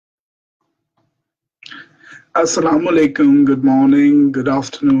Assalamu alaikum, good morning, good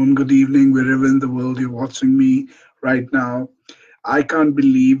afternoon, good evening, wherever in the world you're watching me right now. I can't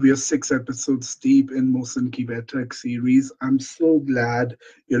believe we are 6 episodes deep in Mohsen Ki Baitak series. I'm so glad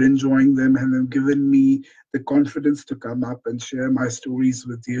you're enjoying them and have given me the confidence to come up and share my stories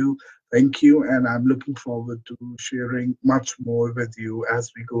with you. Thank you, and I'm looking forward to sharing much more with you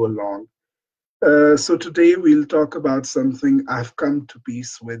as we go along. So today we'll talk about something I've come to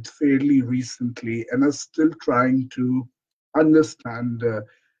peace with fairly recently and are still trying to understand the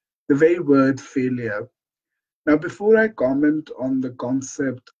very word failure. Now, before I comment on the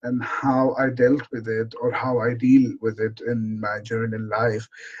concept and how I dealt with it or how I deal with it in my journey in life,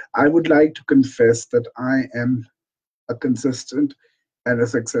 I would like to confess that I am a consistent and a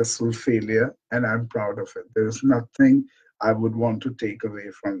successful failure, and I'm proud of it. There is nothing I would want to take away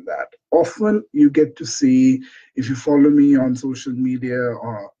from that. Often you get to see, if you follow me on social media,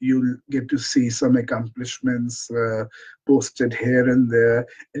 or you'll get to see some accomplishments posted here and there,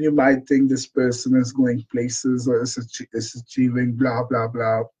 and you might think this person is going places or is achieving blah, blah,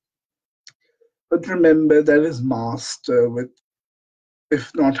 blah. But remember, that is masked with,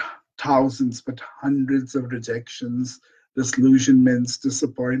 if not thousands, but hundreds of rejections, disillusionments,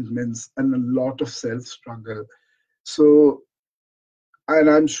 disappointments, and a lot of self struggle. So, and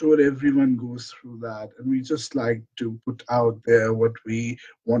I'm sure everyone goes through that. And we just like to put out there what we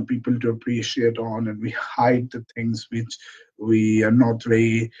want people to appreciate on, and we hide the things which we are not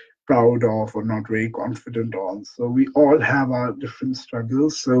very proud of or not very confident on. So we all have our different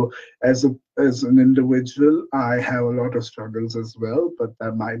struggles. So as an individual, I have a lot of struggles as well, but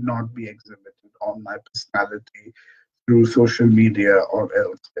that might not be exhibited on my personality through social media or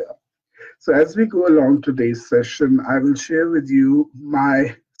elsewhere. So as we go along today's session, I will share with you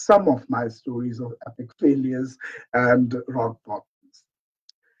my some of my stories of epic failures and rock bottoms.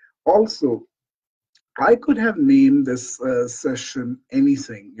 Also, I could have named this session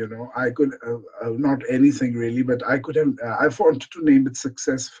anything, I could, not anything really, but I could have, I wanted to name it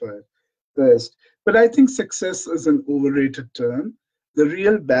success first. But I think success is an overrated term. The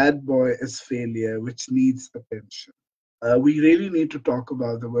real bad boy is failure, which needs attention. We really need to talk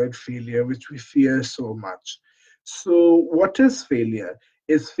about the word failure, which we fear so much. So, what is failure?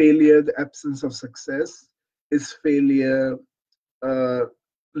 Is failure the absence of success? Is failure uh,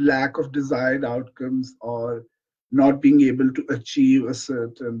 lack of desired outcomes or not being able to achieve a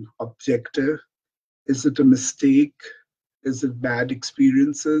certain objective? Is it a mistake? Is it bad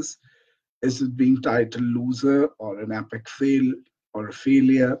experiences? Is it being titled loser or an epic fail or a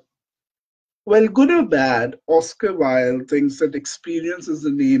failure? Well, good or bad, Oscar Wilde thinks that experience is the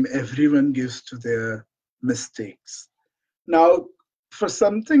name everyone gives to their mistakes. Now, for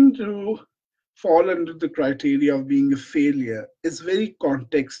something to fall under the criteria of being a failure is very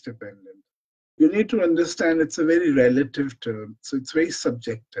context dependent. You need to understand it's a very relative term, so it's very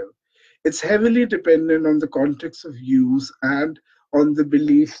subjective. It's heavily dependent on the context of use and on the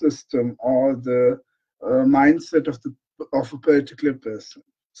belief system or the mindset of a particular person.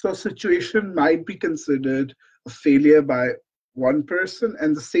 So a situation might be considered a failure by one person,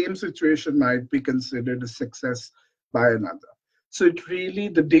 and the same situation might be considered a success by another. So it really,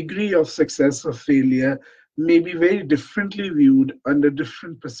 the degree of success or failure may be very differently viewed under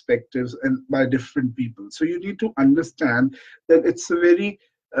different perspectives and by different people. So you need to understand that it's a very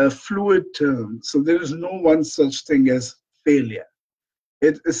fluid term. So there is no one such thing as failure.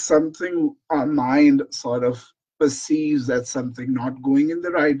 It is something our mind sort of perceives as something not going in the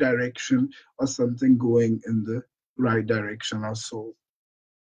right direction or something going in the right direction or so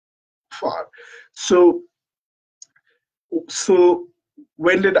far. So so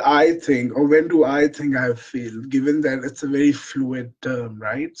when did I think, or when do I think I have failed, given that it's a very fluid term,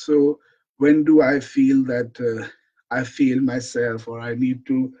 right? So when do I feel that I fail myself, or I need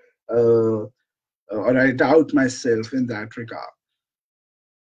to, or I doubt myself in that regard?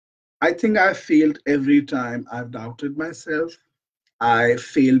 I think I failed every time I've doubted myself. I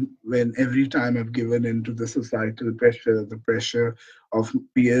fail when every time I've given in to the societal pressure, the pressure of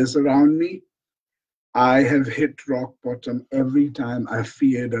peers around me. I have hit rock bottom every time I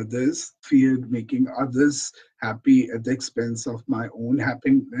feared others, feared making others happy at the expense of my own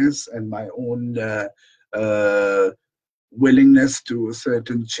happiness and my own uh, willingness to a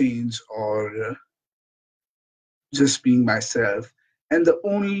certain change or just being myself. And the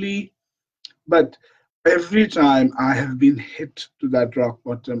only, but every time I have been hit to that rock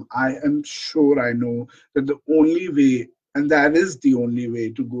bottom, I am sure I know that the only way, and that is the only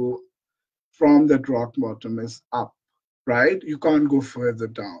way to go from that rock bottom is up, right? You can't go further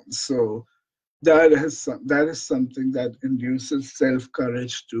down. So that is something that induces self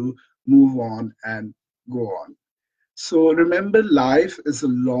courage to move on and go on. So remember, life is a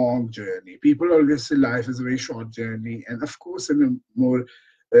long journey. People always say life is a very short journey, and of course, in a more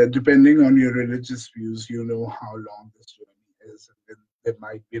depending on your religious views, you know how long this journey is, and then there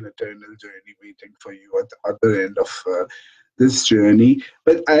might be an eternal journey waiting for you at the other end of this journey.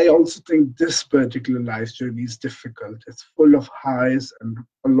 But I also think this particular life journey is difficult. It's full of highs and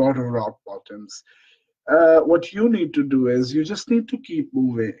a lot of rock bottoms. What you need to do is you just need to keep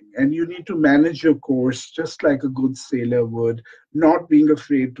moving and you need to manage your course just like a good sailor would, not being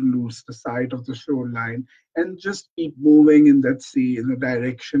afraid to lose the sight of the shoreline and just keep moving in that sea in a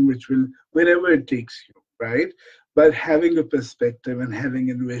direction which will, wherever it takes you, right? But having a perspective and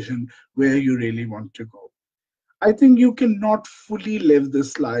having a vision where you really want to go. I think you cannot fully live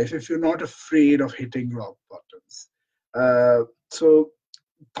this life if you're not afraid of hitting rock bottoms. So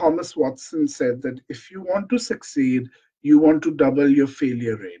Thomas Watson said that if you want to succeed, you want to double your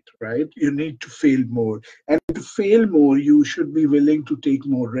failure rate, right? You need to fail more. And to fail more, you should be willing to take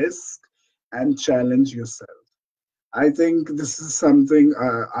more risk and challenge yourself. I think this is something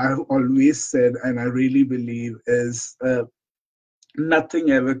I've always said, and I really believe is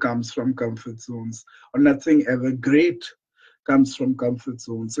nothing ever comes from comfort zones, or nothing ever great comes from comfort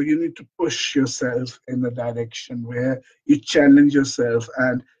zones. So you need to push yourself in a direction where you challenge yourself,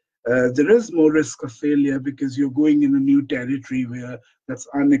 and there is more risk of failure because you're going in a new territory where that's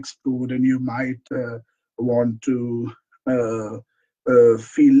unexplored, and you might want to uh,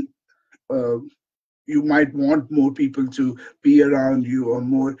 feel. Uh, you might want more people to be around you, or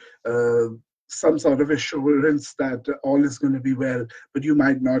more some sort of assurance that all is going to be well, but you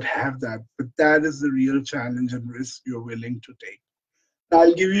might not have that. But that is the real challenge and risk you're willing to take.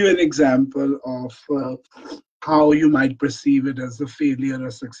 I'll give you an example of how you might perceive it as a failure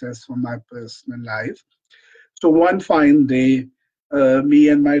or success from my personal life. So one fine day, me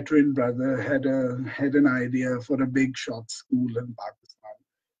and my twin brother had an idea for a big shot school in Pakistan.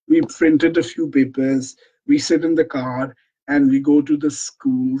 We printed a few papers. We sit in the car and we go to the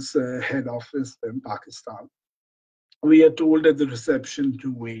school's head office in Pakistan. We are told at the reception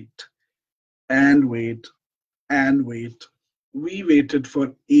to wait and wait and wait. We waited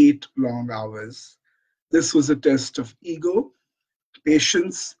for 8 long hours. This was a test of ego,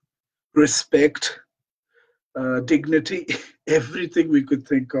 patience, respect, dignity, everything we could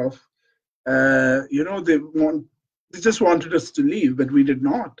think of. They just wanted us to leave, but we did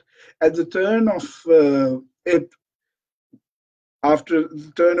not. At the turn of it, after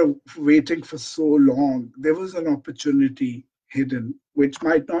the turn of waiting for so long, there was an opportunity hidden, which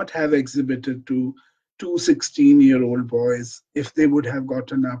might not have exhibited to two 16-year-old boys if they would have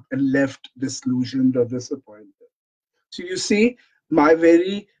gotten up and left disillusioned or disappointed. So you see, my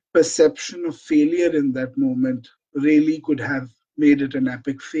very perception of failure in that moment really could have made it an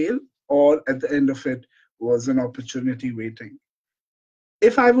epic fail, or at the end of it was an opportunity waiting.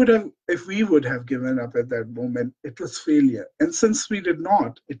 If we would have given up at that moment, it was failure. And since we did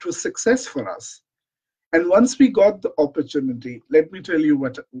not, it was success for us. And once we got the opportunity, let me tell you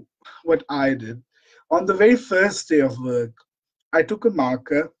what I did. On the very first day of work, I took a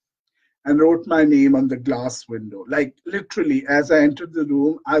marker and wrote my name on the glass window. Like literally, as I entered the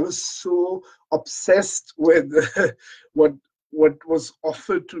room, I was so obsessed with what what was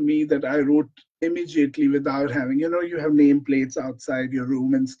offered to me that I wrote immediately without having, you have nameplates outside your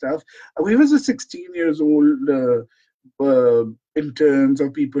room and stuff. We was a 16 years old interns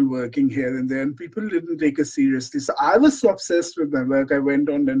or people working here and there, and people didn't take us seriously. So I was so obsessed with my work. I went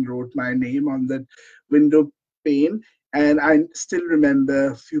on and wrote my name on that window pane. And I still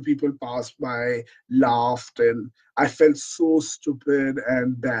remember a few people passed by, laughed, and I felt so stupid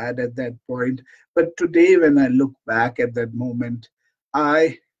and bad at that point. But today, when I look back at that moment,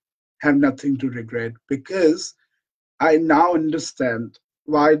 I have nothing to regret because I now understand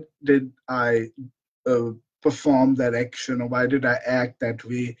why did I uh, perform that action, or why did I act that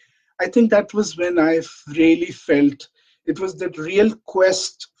way. I think that was when I really felt it was that real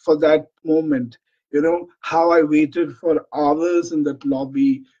quest for that moment. How I waited for hours in that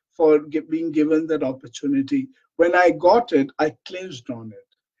lobby for being given that opportunity. When I got it, I clinched on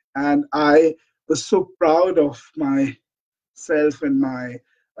it. And I was so proud of myself and my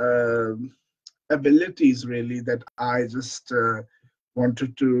um abilities, really, that I just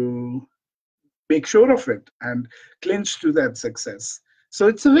wanted to make sure of it and clinch to that success. So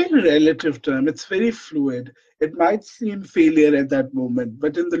it's a very relative term, it's very fluid. It might seem failure at that moment,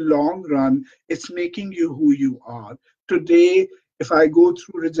 but in the long run, it's making you who you are. Today, if I go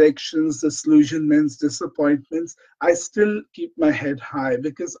through rejections, disillusionments, disappointments, I still keep my head high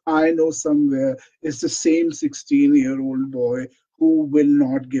because I know somewhere it's the same 16-year-old boy who will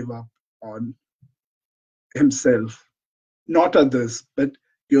not give up on. himself, not others, but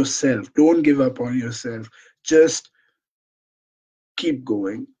yourself. Don't give up on yourself. Just keep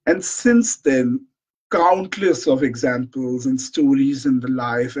going. And since then, countless of examples and stories in the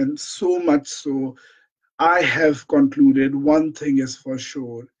life, and so much so, I have concluded one thing is for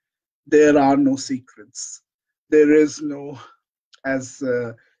sure: there are no secrets. There is no, as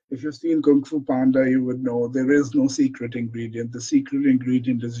if you've seen Kung Fu Panda, you would know there is no secret ingredient. The secret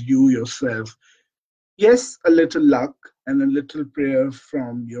ingredient is you yourself. Yes, a little luck and a little prayer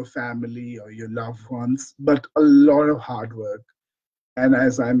from your family or your loved ones, but a lot of hard work. And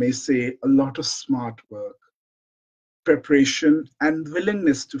as I may say, a lot of smart work, preparation, and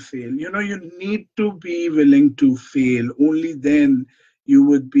willingness to fail. You know, you need to be willing to fail. Only then you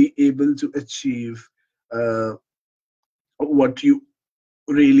would be able to achieve uh, what you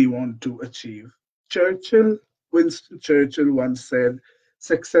really want to achieve. Churchill, Winston Churchill once said,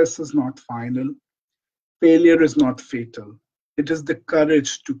 success is not final, failure is not fatal. It is the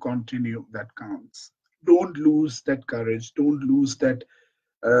courage to continue that counts. Don't lose that courage. Don't lose that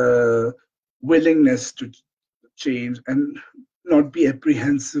uh, willingness to change and not be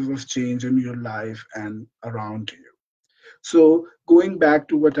apprehensive of change in your life and around you. So, going back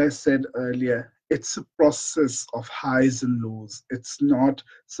to what I said earlier, it's a process of highs and lows. It's not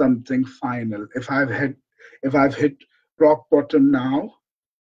something final. If I've hit rock bottom now,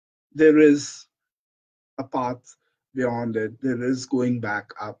 there is a path beyond it. There is going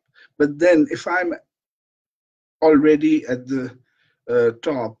back up. But then if I'm already at the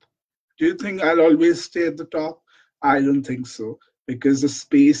top, do you think I'll always stay at the top? I don't think so, because the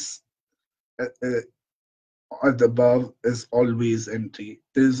space at the above is always empty.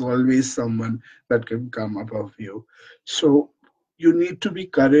 There's always someone that can come above you. So you need to be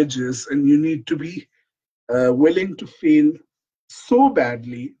courageous and you need to be willing to fail so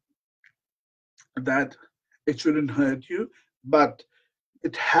badly that it shouldn't hurt you, but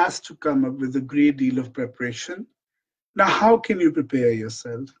it has to come up with a great deal of preparation. Now, how can you prepare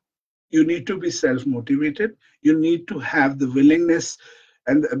yourself? You need to be self motivated. You need to have the willingness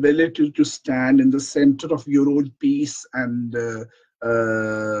and the ability to stand in the center of your own peace and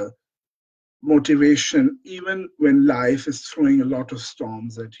motivation, even when life is throwing a lot of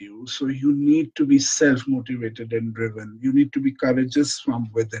storms at you. So, you need to be self motivated and driven. You need to be courageous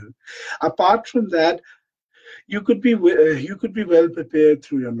from within. Apart from that, you could be well prepared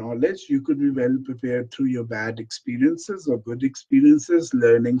through your knowledge. You could be well prepared through your bad experiences or good experiences,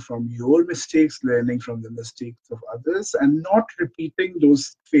 learning from your mistakes, learning from the mistakes of others, and not repeating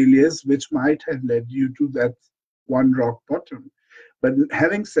those failures which might have led you to that one rock bottom. But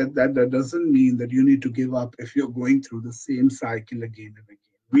having said that, that doesn't mean that you need to give up if you're going through the same cycle again and again.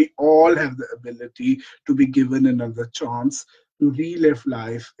 We all have the ability to be given another chance to relive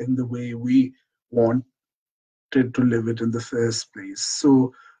life in the way we want to live it in the first place.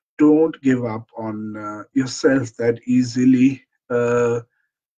 So don't give up on yourself that easily.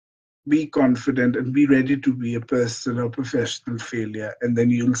 Be confident and be ready to be a personal professional failure. And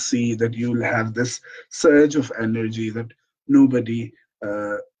then you'll see that you'll have this surge of energy that nobody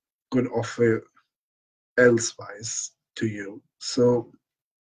uh, could offer elsewise to you. So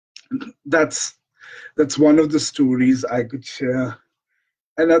that's that's one of the stories I could share.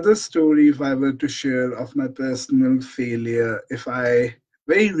 Another story, if I were to share, of my personal failure, if I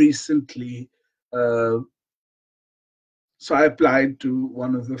very recently, uh, so I applied to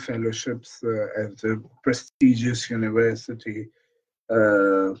one of the fellowships at a prestigious university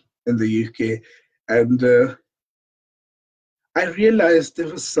in the UK, and I realized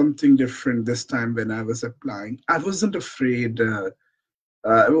there was something different this time when I was applying. I wasn't afraid.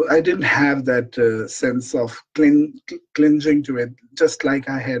 I didn't have that sense of clinging to it, just like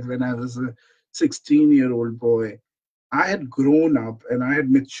I had when I was a 16-year-old boy. I had grown up and I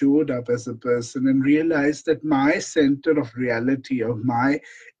had matured up as a person and realized that my center of reality, of my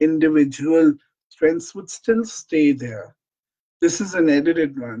individual strengths, would still stay there. This is an added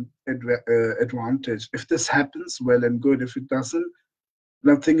advantage. If this happens, well and good. If it doesn't,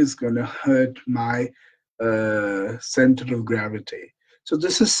 nothing is going to hurt my center of gravity. So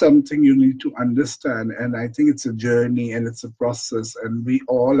this is something you need to understand, and I think it's a journey and it's a process, and we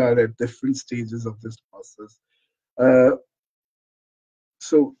all are at different stages of this process. Uh,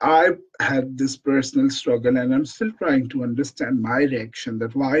 so I had this personal struggle, and I'm still trying to understand my reaction.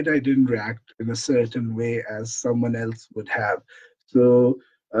 That why I didn't react in a certain way as someone else would have. So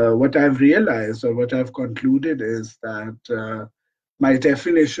what I've realized or what I've concluded is that my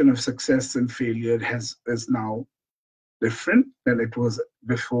definition of success and failure has is now different than it was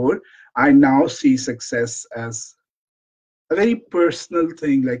before. I now see success as a very personal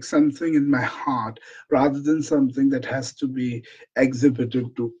thing, like something in my heart, rather than something that has to be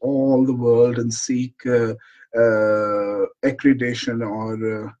exhibited to all the world and seek accreditation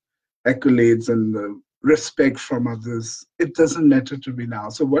or accolades and respect from others. It doesn't matter to me now.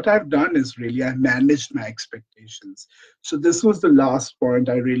 So what I've done is really I managed my expectations. So this was the last point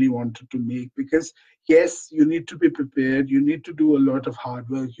I really wanted to make, because yes, you need to be prepared, you need to do a lot of hard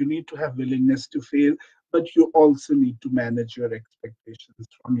work, you need to have willingness to fail, but you also need to manage your expectations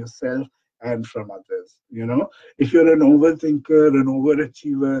from yourself and from others. If you're an overthinker, an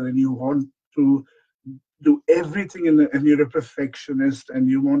overachiever, and you want to do everything and you're a perfectionist and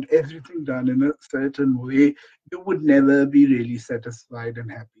you want everything done in a certain way, you would never be really satisfied and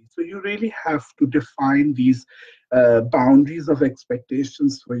happy. So you really have to define these boundaries of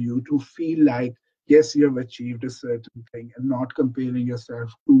expectations for you to feel like, yes, you have achieved a certain thing, and not comparing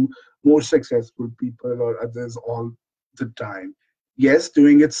yourself to more successful people or others all the time. Yes,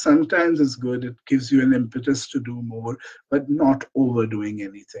 doing it sometimes is good. It gives you an impetus to do more, but not overdoing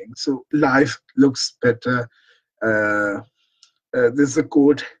anything. So life looks better. Uh, there's a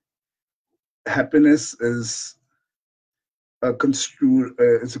quote: happiness is a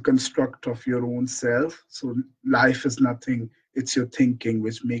construct of your own self. So life is nothing, it's your thinking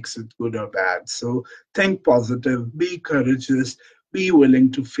which makes it good or bad. So think positive, be courageous, be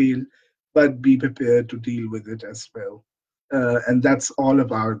willing to fail, but be prepared to deal with it as well. And that's all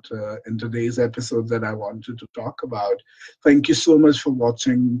about in today's episode that I wanted to talk about. Thank you so much for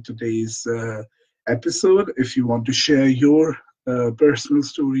watching today's episode. If you want to share your personal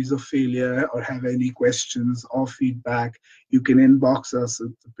stories of failure or have any questions or feedback, you can inbox us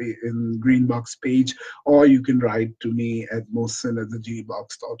at in Greenbox page, or you can write to me at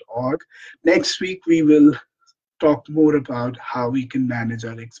mohsin@thegbox.org. Next week, we will talk more about how we can manage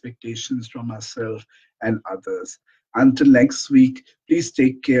our expectations from ourselves and others. Until next week, please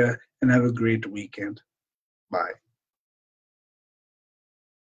take care and have a great weekend. Bye.